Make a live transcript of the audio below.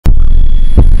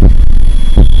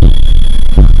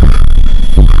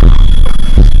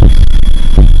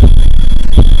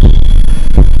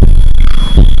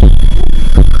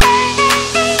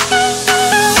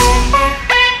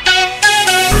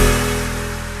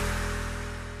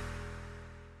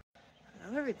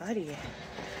everybody.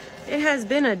 It has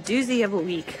been a doozy of a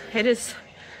week. It is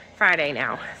Friday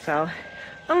now, so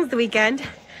almost the weekend.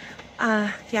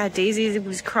 Yeah, Daisy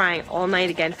was crying all night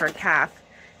again for a calf.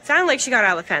 It sounded like she got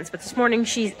out of the fence, but this morning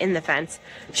she's in the fence.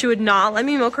 She would not let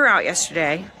me milk her out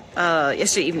yesterday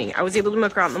evening. I was able to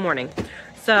milk her out in the morning.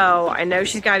 So I know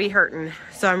she's got to be hurting.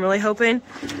 So I'm really hoping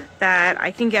that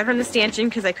I can get her in the stanchion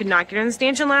because I could not get her in the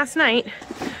stanchion last night.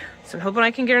 So I'm hoping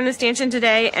I can get her in the stanchion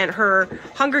today and her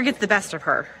hunger gets the best of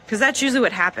her. Because that's usually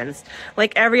what happens.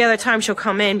 Like every other time she'll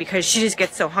come in because she just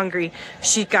gets so hungry,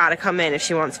 she got to come in if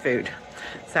she wants food.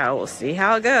 So we'll see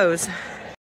how it goes.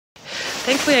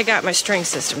 Thankfully I got my string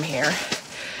system here.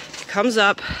 It comes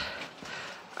up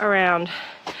around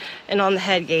and on the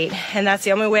head gate. And that's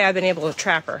the only way I've been able to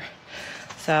trap her.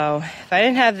 So if I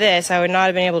didn't have this, I would not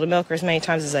have been able to milk her as many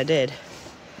times as I did.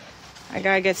 I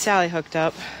gotta get Sally hooked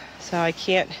up. So I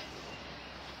can't...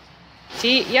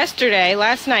 See,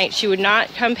 last night, she would not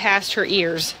come past her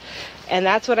ears. And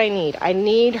that's what I need. I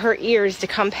need her ears to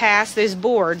come past those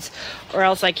boards or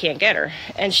else I can't get her.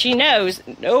 And she knows,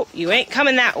 nope, you ain't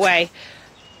coming that way.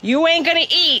 You ain't gonna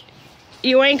eat.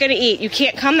 You ain't gonna eat. You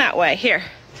can't come that way. Here,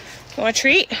 you want a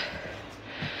treat?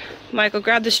 Michael,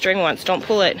 grab the string once. Don't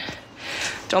pull it.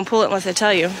 Don't pull it unless I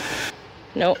tell you.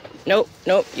 Nope, nope,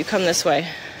 nope. You come this way.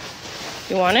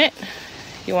 You want it?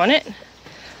 You want it?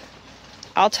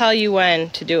 I'll tell you when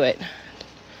to do it.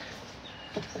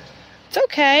 It's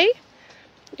okay.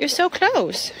 You're so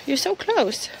close. You're so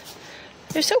close.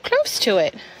 You're so close to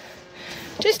it.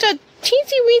 Just a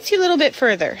teensy-weensy little bit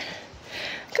further.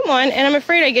 Come on, and I'm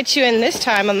afraid I get you in this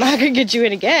time. I'm not going to get you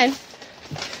in again.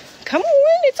 Come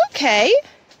on, it's okay.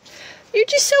 You're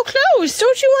just so close.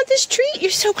 Don't you want this treat?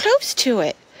 You're so close to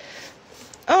it.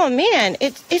 Oh, man,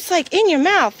 it's like in your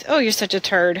mouth. Oh, you're such a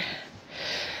turd.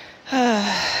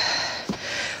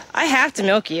 I have to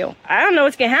milk you. I don't know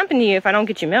what's going to happen to you if I don't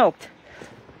get you milked.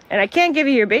 And I can't give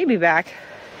you your baby back.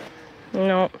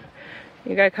 No,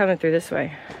 you got to come in through this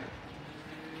way.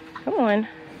 Come on.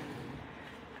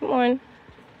 Come on.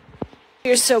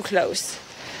 You're so close.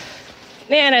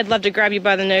 Man, I'd love to grab you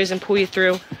by the nose and pull you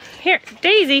through. Here,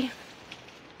 Daisy.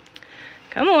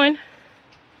 Come on.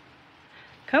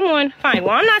 Come on. Fine.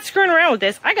 Well, I'm not screwing around with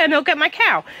this. I got to milk up my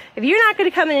cow. If you're not going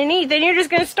to come in and eat, then you're just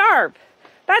going to starve.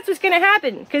 That's what's going to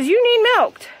happen, because you need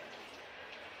milked.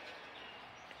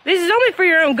 This is only for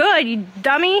your own good, you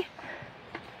dummy.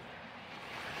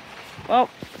 Well,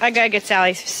 I got to get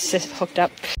Sally hooked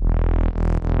up.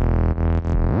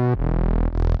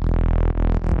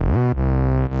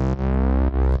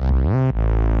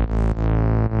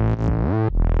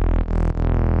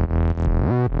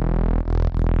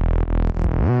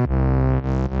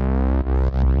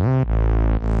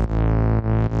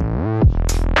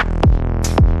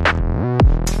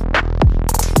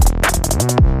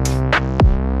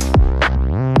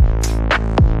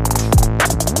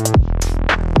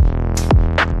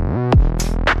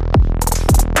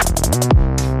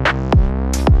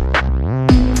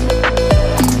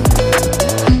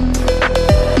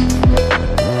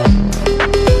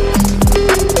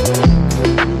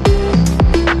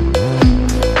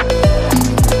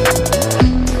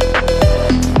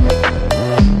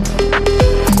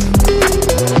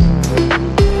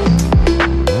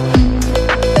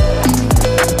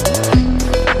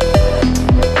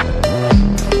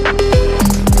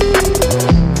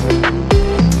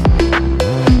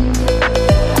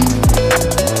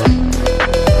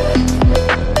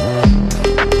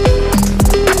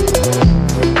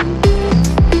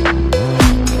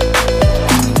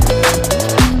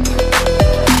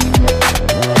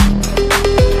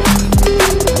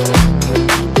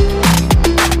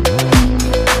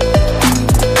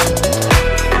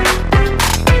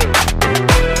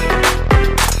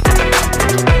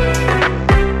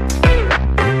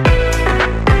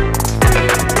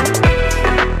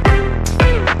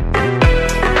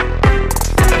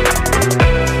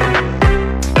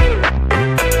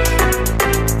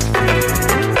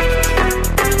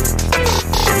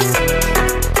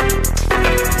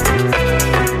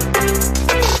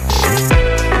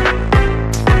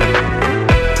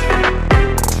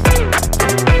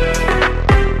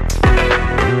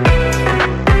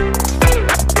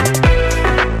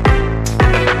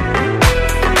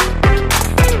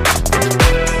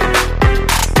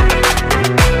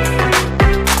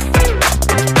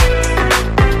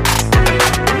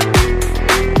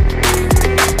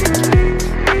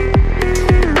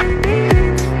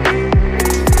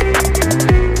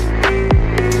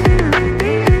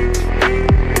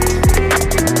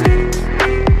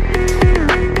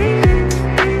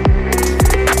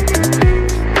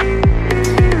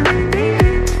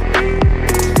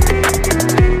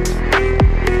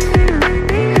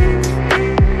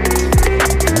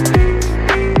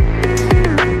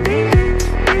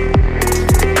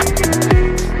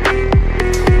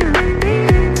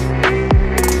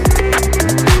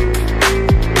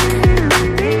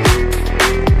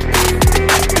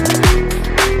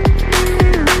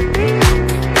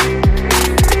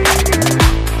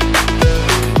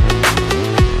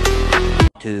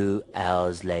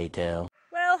 later.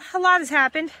 Well, a lot has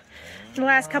happened in the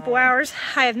last couple hours.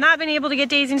 I have not been able to get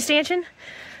Daisy in stanchion,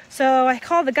 so I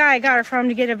called the guy I got her from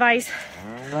to get advice,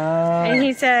 and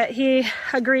he said he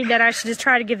agreed that I should just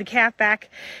try to give the calf back,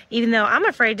 even though I'm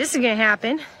afraid this is gonna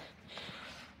happen.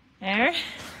 There,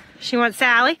 she wants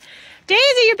Sally.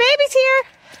 Daisy, your baby's here.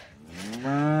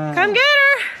 Come get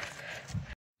her.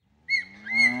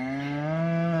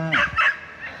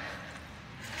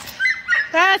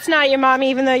 That's not your mommy,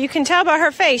 even though you can tell by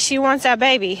her face she wants that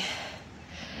baby.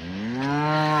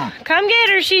 Come get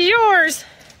her, she's yours.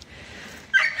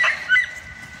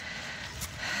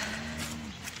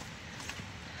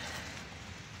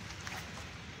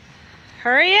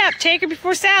 Hurry up, take her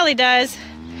before Sally does.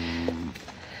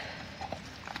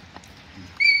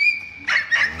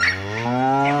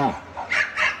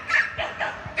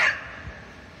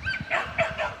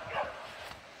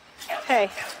 Hey,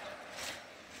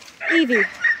 Evie,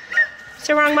 it's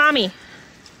the wrong mommy.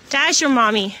 That's your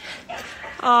mommy.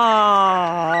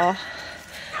 Oh,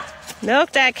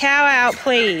 milk that cow out,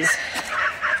 please.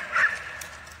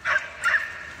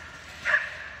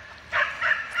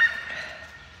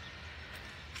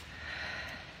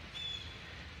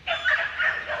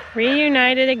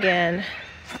 Reunited again.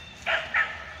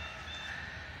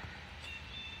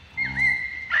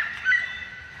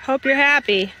 Hope you're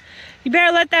happy. You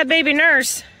better let that baby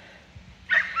nurse.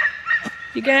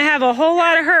 You're gonna have a whole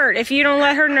lot of hurt if you don't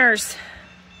let her nurse.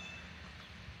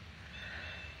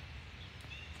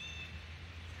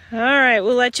 All right,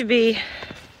 we'll let you be.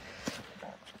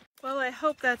 Well, I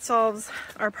hope that solves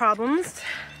our problems.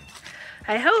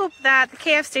 I hope that the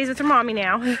calf stays with her mommy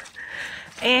now.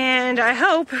 And I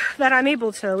hope that I'm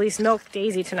able to at least milk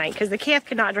Daisy tonight, because the calf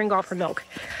could not drink all her milk.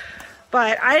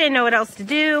 But I didn't know what else to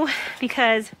do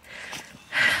because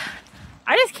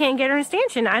I just can't get her in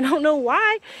stanchion. I don't know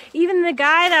why. Even the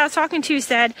guy that I was talking to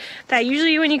said that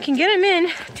usually when you can get them in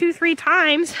 2-3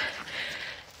 times,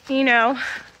 you know,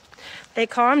 they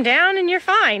calm down and you're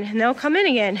fine and they'll come in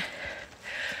again.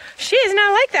 She is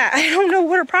not like that. I don't know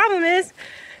what her problem is.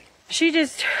 She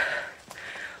just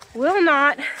will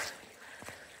not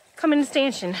come in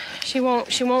stanchion. She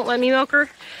won't let me milk her,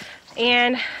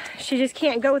 and she just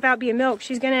can't go without being milked.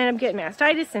 She's gonna end up getting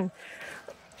mastitis, and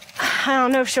I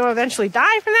don't know if she'll eventually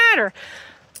die from that or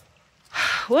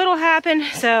what'll happen.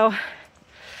 So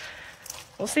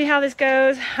we'll see how this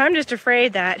goes. I'm just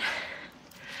afraid that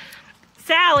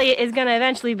Sally is gonna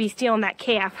eventually be stealing that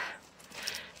calf,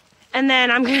 and then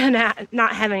I'm gonna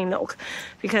not have any milk,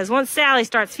 because once Sally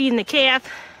starts feeding the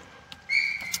calf,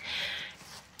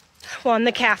 one,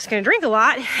 the calf's gonna drink a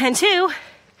lot, and two,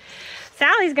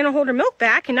 Sally's gonna hold her milk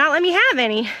back and not let me have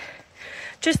any,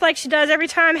 just like she does every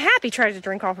time Happy tries to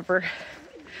drink off of her.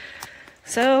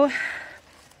 So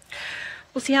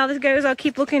we'll see how this goes. I'll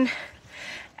keep looking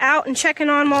out and checking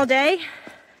on them all day.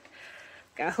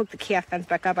 Gotta hook the calf fence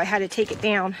back up. I had to take it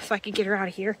down so I could get her out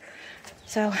of here.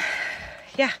 So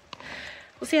yeah,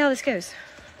 we'll see how this goes.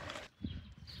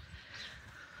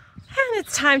 And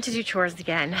it's time to do chores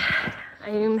again.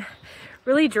 I'm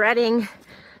really dreading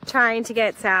trying to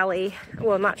get Sally,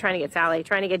 well, not trying to get Sally,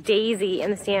 trying to get Daisy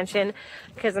in the stanchion,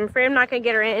 because I'm afraid I'm not going to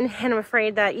get her in, and I'm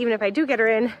afraid that even if I do get her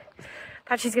in,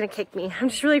 that she's going to kick me. I'm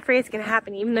just really afraid it's going to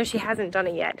happen, even though she hasn't done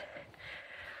it yet.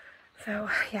 So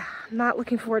yeah, I'm not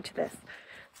looking forward to this.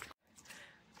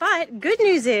 But good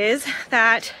news is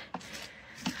that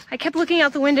I kept looking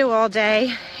out the window all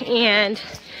day, and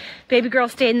baby girl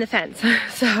stayed in the fence.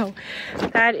 So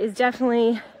that is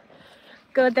definitely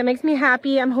good. That makes me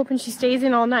happy. I'm hoping she stays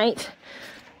in all night.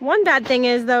 One bad thing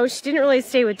is, though, she didn't really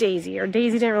stay with Daisy, or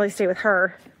Daisy didn't really stay with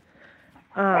her.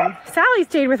 Sally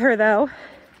stayed with her, though.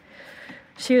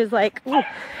 She was like,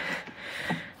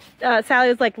 Sally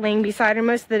was like laying beside her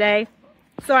most of the day.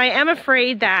 So I am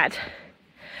afraid that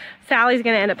Sally's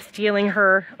gonna end up stealing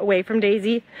her away from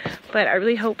Daisy, but I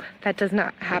really hope that does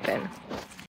not happen.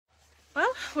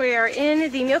 Well, we are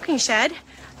in the milking shed.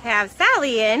 I have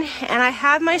Sally in, and I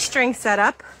have my string set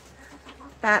up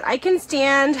that I can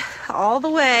stand all the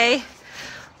way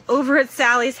over at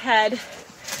Sally's head,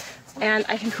 and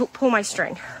I can pull my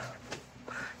string.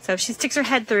 So if she sticks her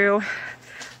head through,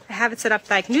 I have it set up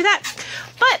that I can do that.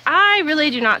 But I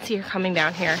really do not see her coming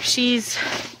down here. I just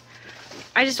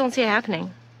don't see it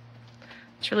happening.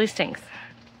 It really stinks.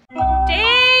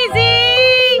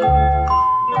 Daisy!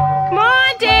 Come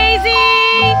on, Daisy!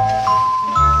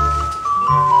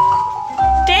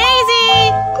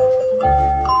 Daisy!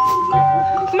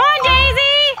 Come on,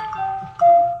 Daisy!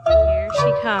 Here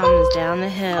she comes down the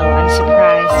hill. I'm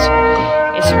surprised.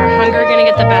 Is her hunger gonna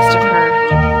get the best of her?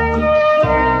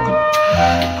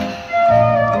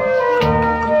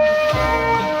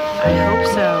 I hope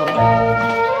so.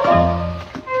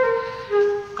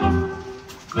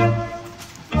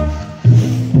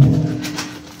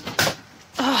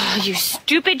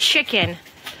 stupid chicken.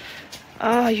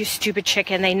 Oh, you stupid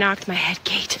chicken. They knocked my head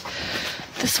gate.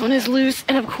 This one is loose,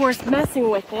 and of course, messing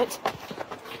with it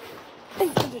is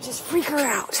going to just freak her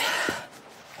out.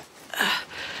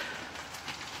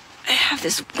 I have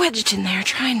this wedged in there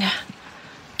trying to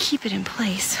keep it in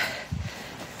place.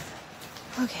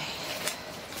 Okay.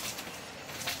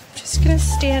 Just gonna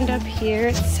stand up here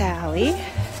at Sally.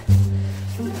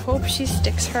 Hope she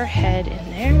sticks her head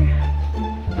in there.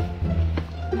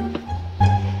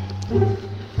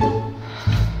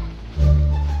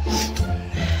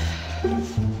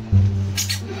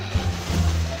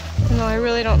 No, I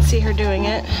really don't see her doing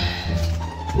it.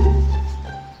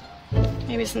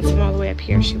 Maybe since I'm all the way up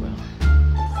here, she will.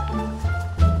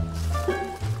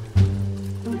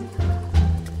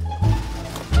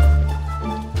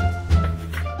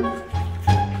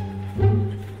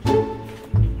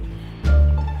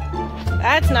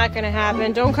 That's not gonna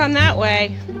happen. Don't come that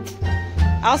way.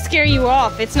 I'll scare you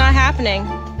off. It's not happening.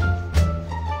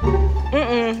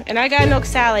 And I gotta milk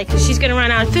Sally because she's gonna run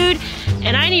out of food,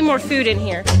 and I need more food in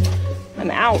here. I'm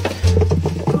out.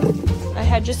 I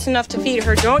had just enough to feed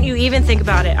her. Don't you even think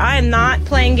about it. I am not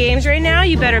playing games right now.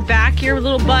 You better back your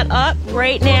little butt up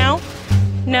right now.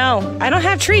 No, I don't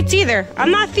have treats either.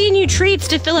 I'm not feeding you treats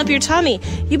to fill up your tummy.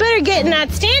 You better get in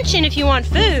that stanchion if you want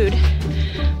food.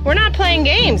 We're not playing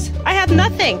games. I have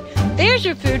nothing. There's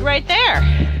your food right there.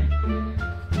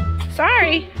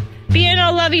 Sorry. Being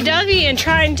all lovey-dovey and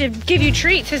trying to give you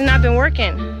treats has not been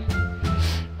working.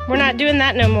 We're not doing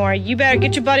that no more. You better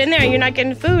get your butt in there. You're not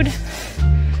getting food.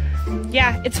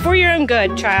 Yeah, it's for your own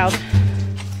good, child.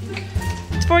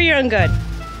 It's for your own good.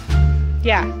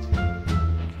 Yeah.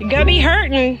 You're gonna be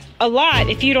hurting a lot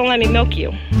if you don't let me milk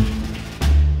you.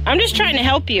 I'm just trying to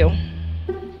help you.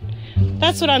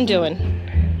 That's what I'm doing.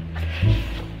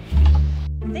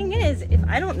 Thing is, if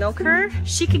I don't milk her,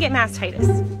 she could get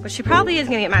mastitis. But she probably is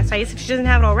gonna get mastitis if she doesn't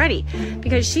have it already,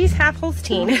 because she's half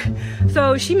Holstein.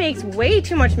 So she makes way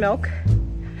too much milk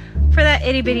for that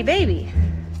itty bitty baby.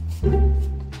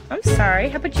 I'm sorry,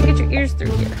 how about you get your ears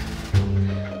through here?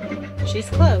 She's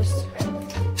close.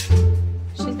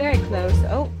 She's very close.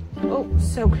 Oh,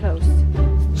 so close.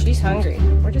 She's hungry.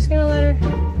 We're just gonna let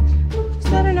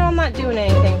her know I'm not doing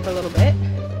anything for a little bit.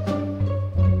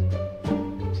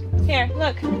 Here,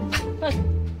 look,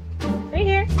 right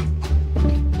here.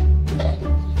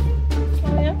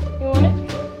 Yeah, you want it?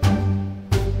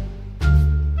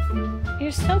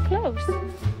 You're so close.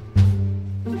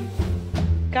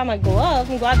 Got my glove.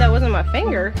 I'm glad that wasn't my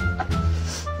finger.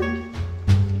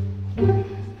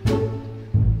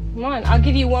 Come on, I'll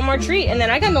give you one more treat, and then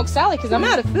I gotta milk Sally because I'm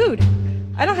out of food.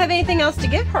 I don't have anything else to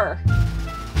give her.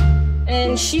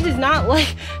 And she does not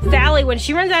like, Sally, when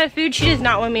she runs out of food, she does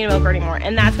not want me to milk her anymore.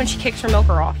 And that's when she kicks her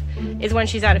milker off, is when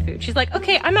she's out of food. She's like,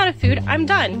 okay, I'm out of food, I'm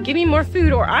done. Give me more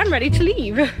food or I'm ready to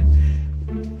leave.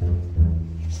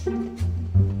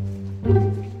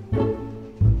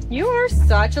 You are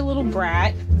such a little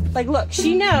brat. Like, look,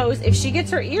 she knows if she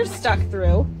gets her ears stuck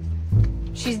through,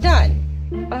 she's done.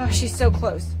 Oh, she's so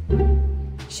close.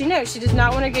 She knows she does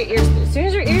not want to get ears through. As soon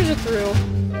as her ears are through,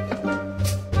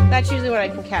 that's usually when I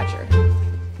can catch her.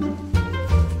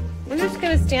 I'm just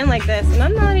gonna stand like this, and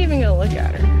I'm not even gonna look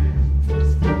at her.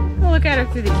 I'm gonna look at her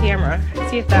through the camera,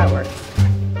 see if that works.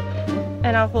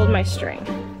 And I'll hold my string.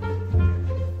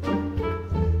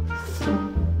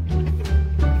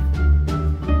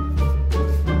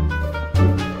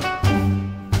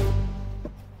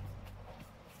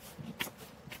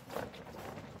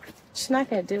 She's not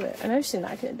gonna do it. I know she's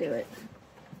not gonna do it.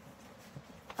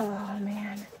 Oh,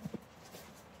 man.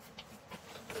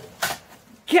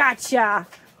 Gotcha.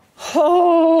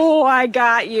 Oh, I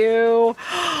got you.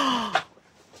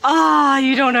 Oh,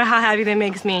 you don't know how happy that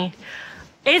makes me.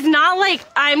 It's not like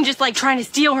I'm just like trying to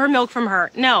steal her milk from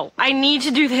her. No, I need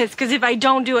to do this because if I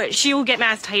don't do it, she will get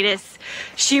mastitis.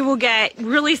 She will get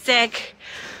really sick.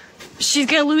 She's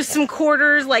gonna lose some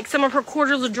quarters, like some of her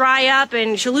quarters will dry up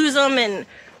and she'll lose them, and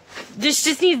this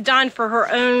just needs done for her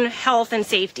own health and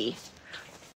safety.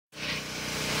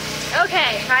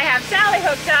 Okay, I have Sally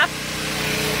hooked up.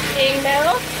 Being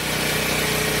milk.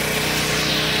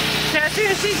 So as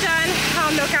soon as she's done,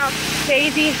 I'll milk out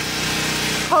Daisy.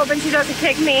 Hoping she doesn't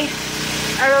kick me.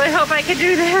 I really hope I can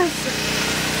do this.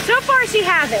 So far she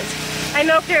hasn't. I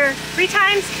milked her 3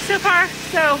 times so far,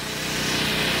 so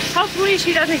hopefully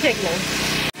she doesn't kick me.